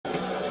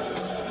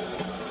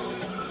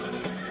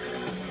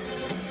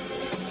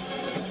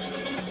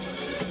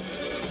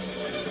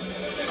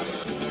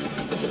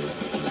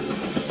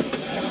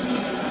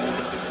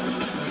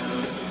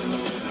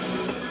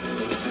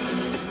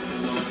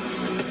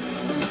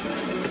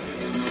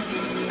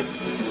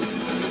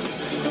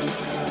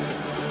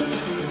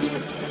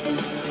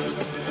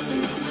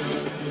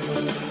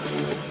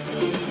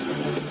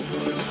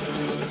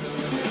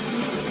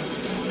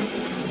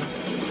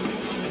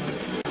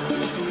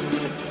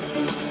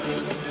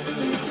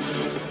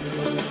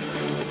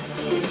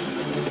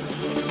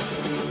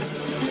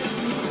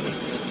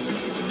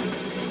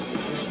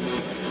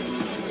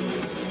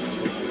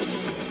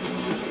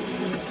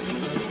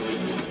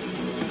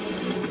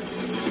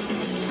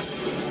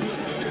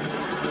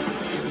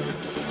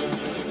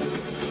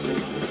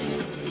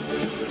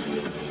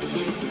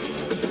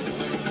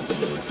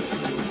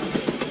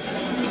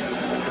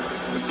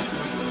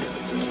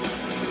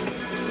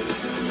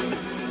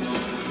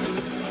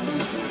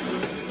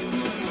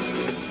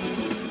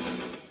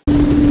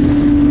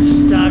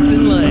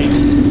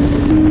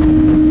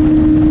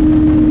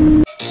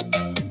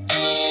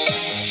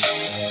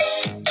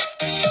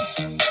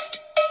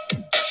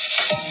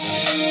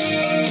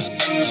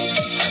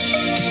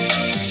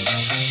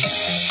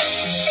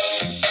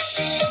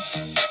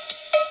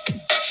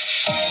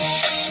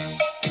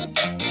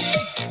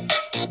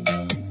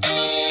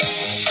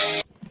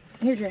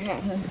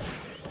happening.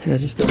 Yeah,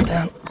 just throw it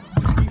down.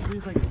 Usually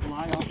it's like a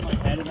fly off my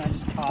head and I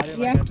just caught it.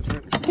 Yeah, like, at the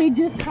perfect he time.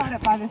 just caught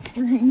it by the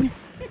string.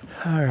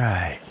 All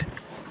right.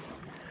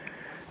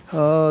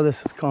 Oh,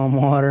 this is calm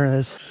water.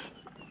 This.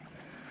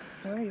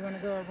 Oh, you want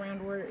to go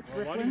around where it's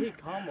Well, why do rippling? you hate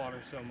calm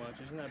water so much?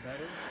 Isn't that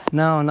better?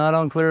 No, not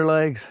on clear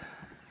legs.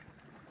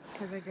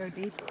 Because they go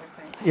deeper,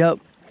 I think. Yep.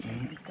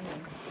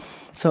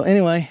 So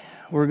anyway,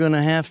 we're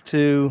gonna have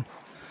to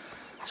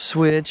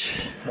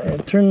switch.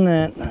 Turn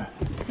that to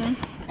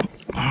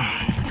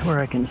where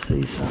I can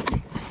see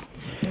something.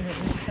 Is it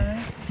this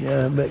side?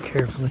 Yeah, a bit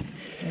carefully.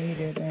 Yeah, you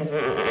do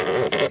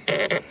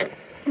that.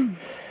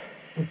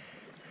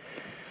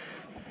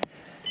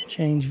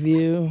 Change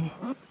view.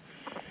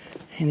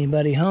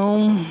 Anybody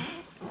home?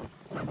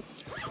 The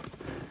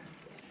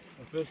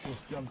fish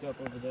just jumped up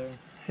over there.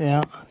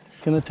 Yeah,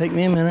 gonna take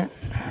me a minute.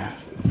 I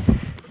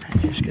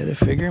just gotta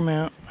figure them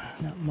out.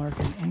 Not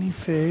marking any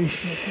fish.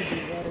 There could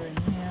be water in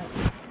here.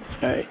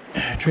 All right,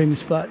 trading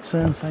spot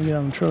since I get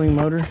on the trolling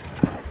motor.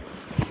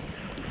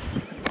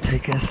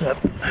 Take us up.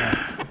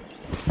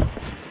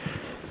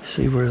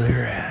 See where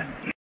they're at.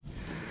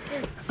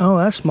 Oh,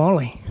 that's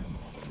Smalley.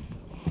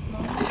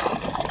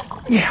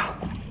 Yeah.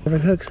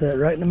 It hooks that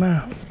right in the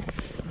mouth.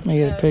 Let me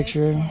get a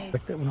picture of him.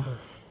 Pick that one up.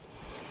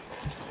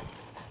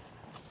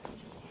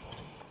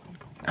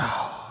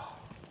 Oh.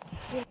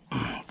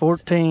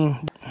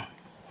 14.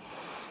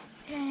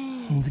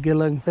 Dang. It's a good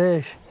looking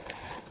fish.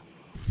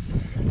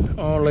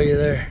 Oh, look at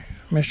there.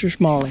 Mr.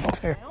 Smalley.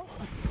 There.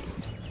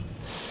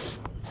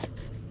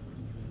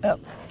 Up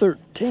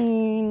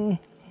 13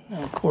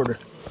 and a quarter.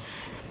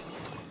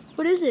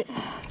 What is it?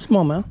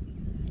 Smallmouth.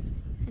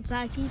 It's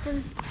not a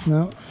keeper.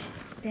 No.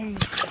 Dang.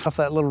 Off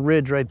that little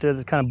ridge right there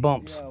that kind of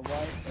bumps. Yeah,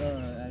 white,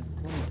 at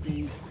 20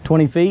 feet.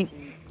 20 feet?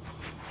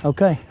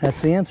 Okay,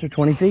 that's the answer,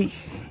 20 feet.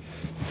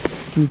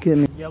 Can you get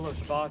me? Yellow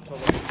spots all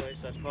over the place.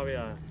 That's probably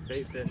a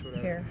bait fish,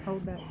 whatever. Here,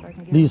 hold that so I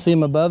can get Do you it. see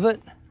him above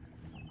it?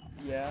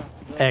 Yeah.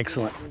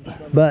 Excellent.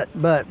 But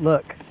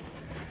look.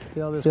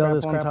 See all this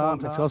crap on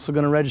top? It's also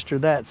going to register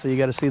that, so you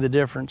got to see the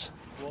difference.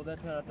 Well,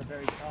 that's not at the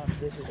very top.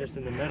 This is just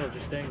in the middle,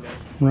 just staying there.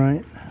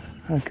 Right.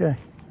 Okay.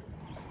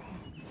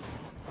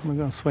 We're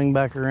going to swing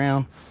back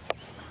around.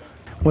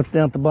 What's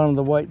down at the bottom of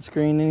the white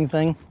screen?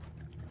 Anything?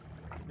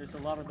 There's a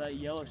lot of that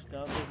yellow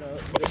stuff.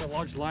 There's a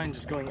large line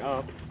just going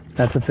up.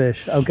 That's a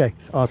fish. Okay,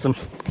 awesome.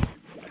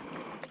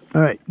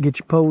 All right, get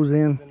your pose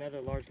in. There's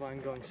another large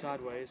line going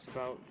sideways,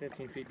 about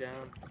 15 feet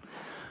down.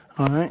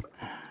 All right.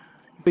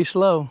 Be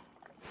slow.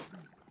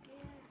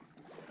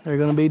 They're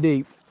going to be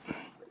deep.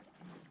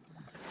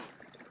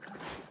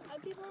 How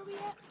deep are we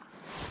at?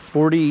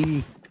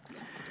 40,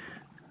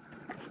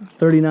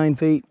 39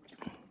 feet.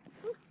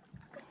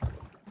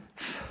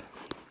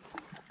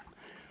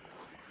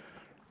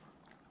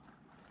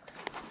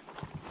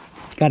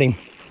 Got him.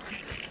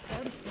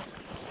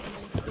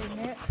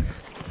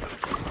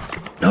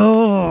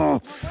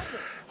 Oh,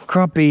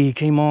 crappie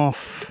came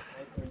off.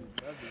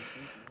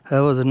 That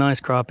was a nice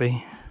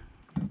crappie.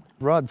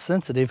 Rod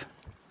sensitive.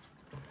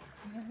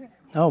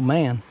 Oh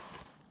man.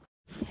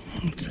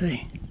 Let's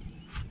see.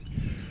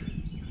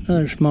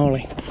 Another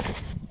smallie.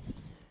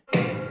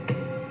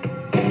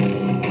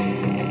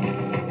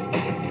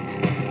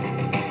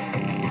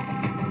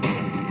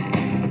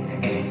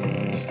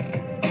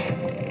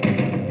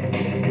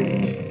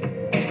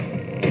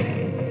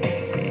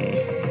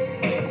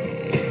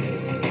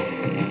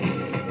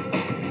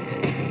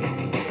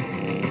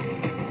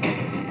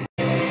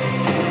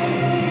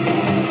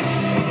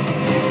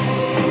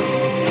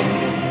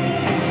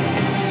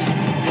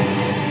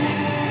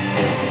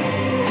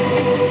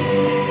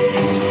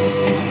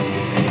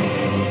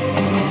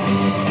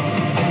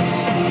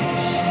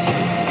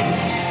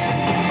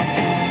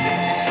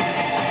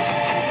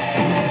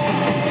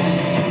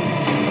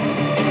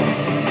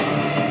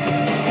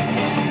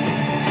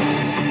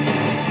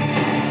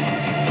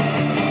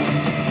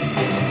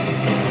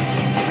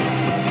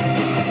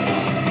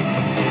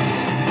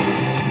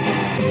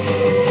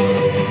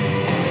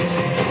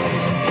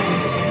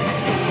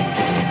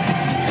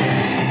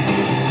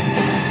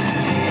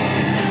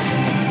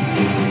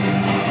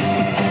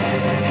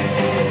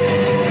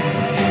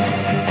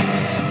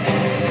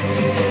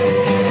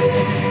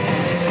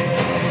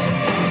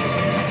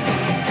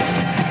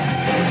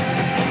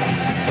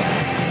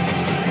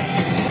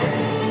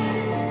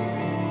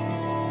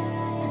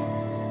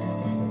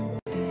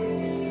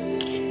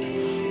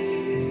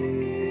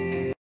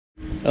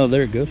 Oh,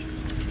 there it goes.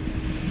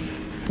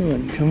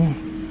 Come on.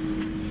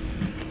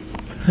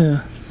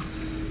 Yeah.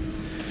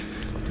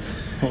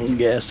 I'm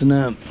gassing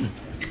up.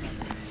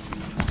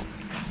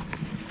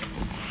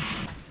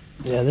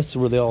 Yeah, this is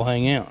where they all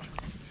hang out.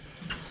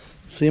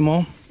 See them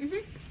all? Mm-hmm.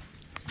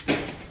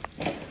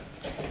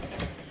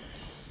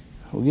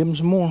 We'll give them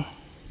some more.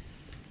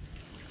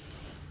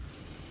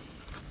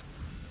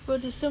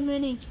 But there's so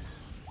many.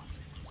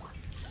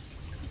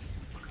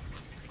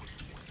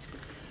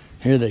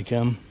 Here they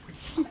come.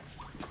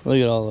 Look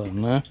at all of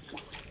them, huh?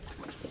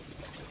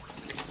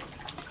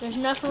 There's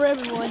enough for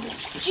everyone.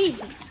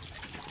 Jesus.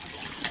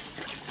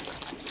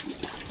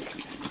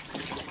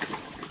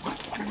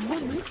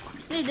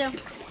 There you go.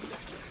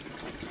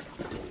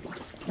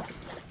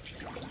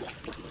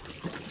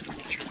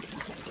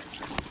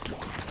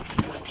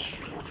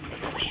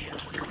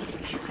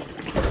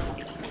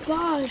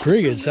 Gosh.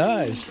 Pretty good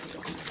size.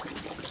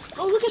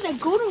 Oh, look at that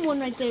golden one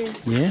right there.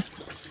 Yeah.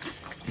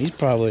 He's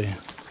probably,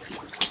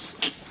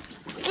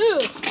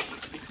 Ew.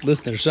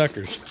 listen, they're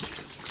suckers.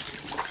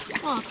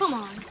 Oh, come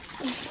on.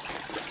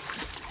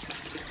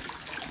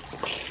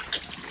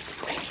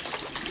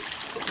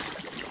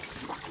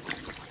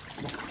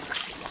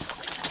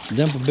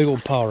 Dump a big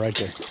old paw right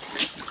there.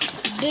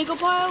 Big ol'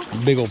 pile?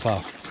 Big old paw.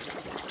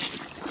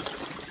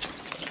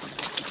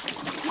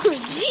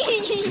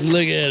 Jeez.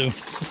 Look at him.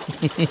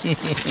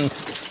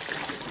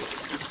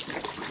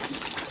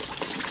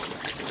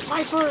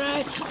 My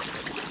forehead.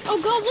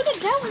 Oh God, look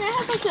at that one. That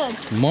has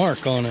like a,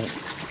 Mark on it.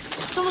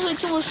 it's almost like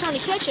someone's trying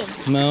to catch him.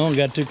 No,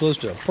 got too close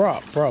to a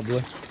prop,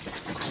 probably.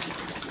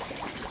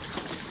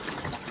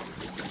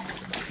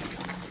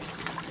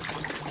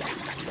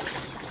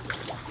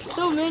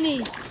 So many.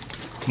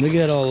 Look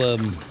at all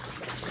of them.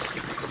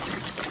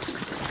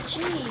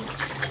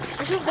 Jeez.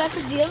 I feel bad for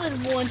the other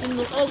ones in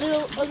the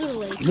other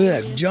lake. Look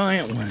at that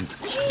giant one.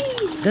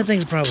 Jeez. That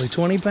thing's probably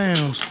 20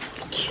 pounds.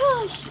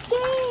 Gosh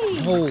dang.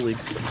 Holy.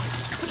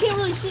 I can't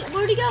really see.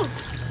 Where'd he go?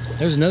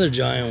 There's another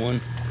giant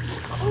one.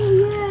 Oh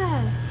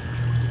yeah.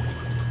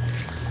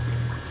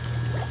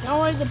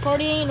 Alright, the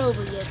party ain't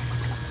over yet.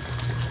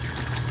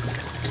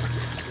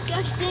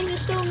 Gosh dang,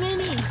 there's so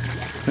many.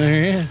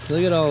 There he is.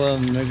 Look at all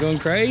of them. They're going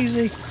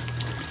crazy.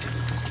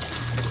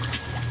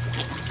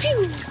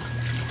 Pew.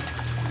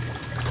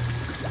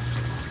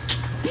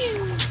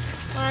 Pew.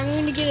 Alright, I'm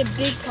going to get a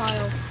big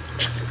pile.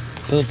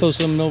 Throw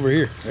something over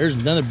here. There's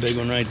another big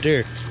one right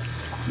there.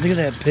 Look at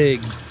that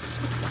pig.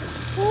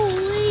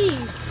 Holy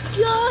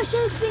gosh,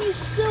 that thing is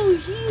so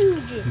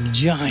huge.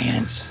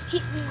 Giants.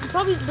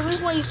 Probably the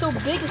reason why he's so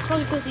big is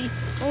probably because he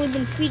only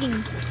been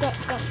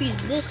got feeding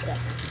this stuff.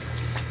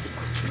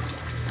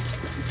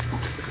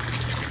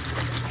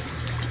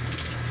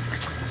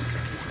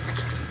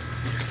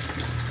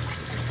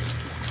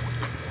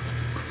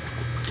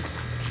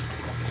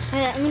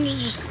 Alright, I'm gonna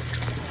just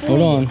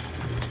Hold on.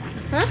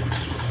 Huh?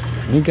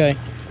 Okay.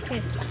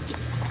 Okay.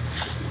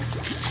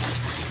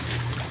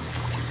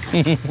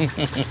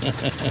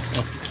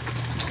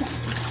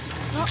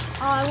 Oh,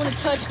 I want to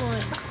touch one.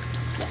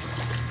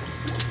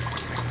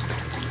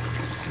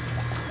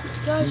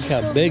 Gosh, Look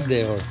they're how so big many.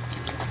 they are.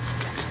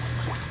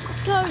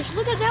 Gosh,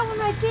 look at that one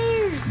right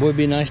there. Boy, it'd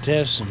be nice to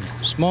have some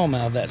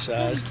smallmouth that He's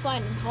size.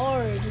 fighting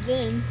hard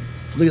then.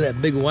 Look at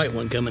that big white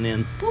one coming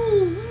in.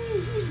 Holy,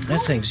 he's That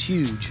gone. thing's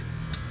huge.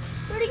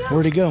 Where'd he go?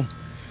 Where'd he go?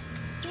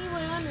 He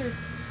went under.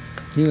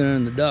 He went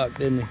under the dock,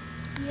 didn't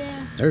he?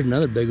 Yeah. There's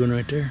another big one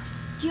right there.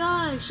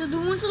 Gosh, so the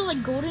ones that are like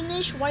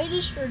goldenish,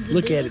 whitish, or the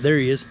Look at it. biggest? There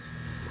he is.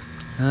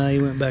 He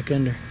went back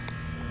under.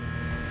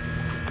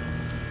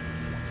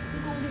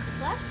 We're going to get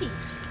this last piece.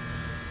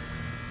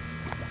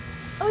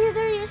 Oh yeah,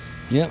 there he is.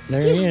 Yep,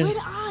 there He he has is.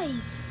 red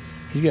eyes.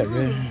 He's got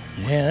red.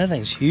 Yeah, that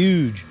thing's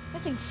huge.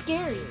 That thing's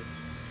scary.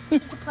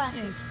 Look at the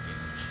plastic.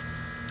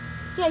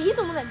 Yeah, he's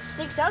the one that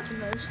sticks out the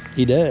most.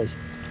 He does.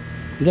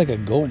 He's like a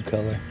gold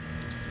color.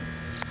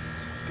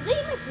 Did they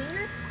eat my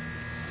finger?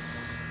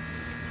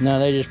 No,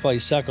 they just probably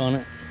suck on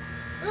it.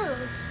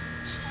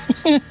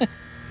 Ugh.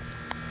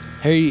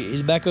 Here,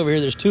 he's back over here.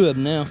 There's two of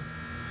them now.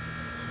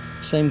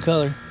 Same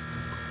color.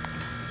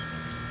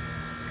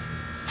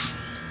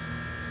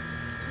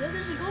 Yeah,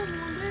 there's a golden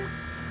one there.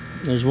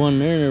 There's one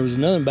there, and there was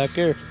another one back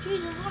there. Geez,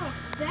 there's a lot of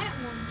fat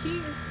ones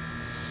here.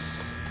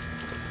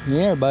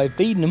 Yeah, everybody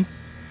feeding them.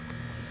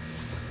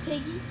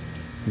 Piggies.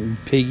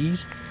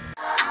 Piggies.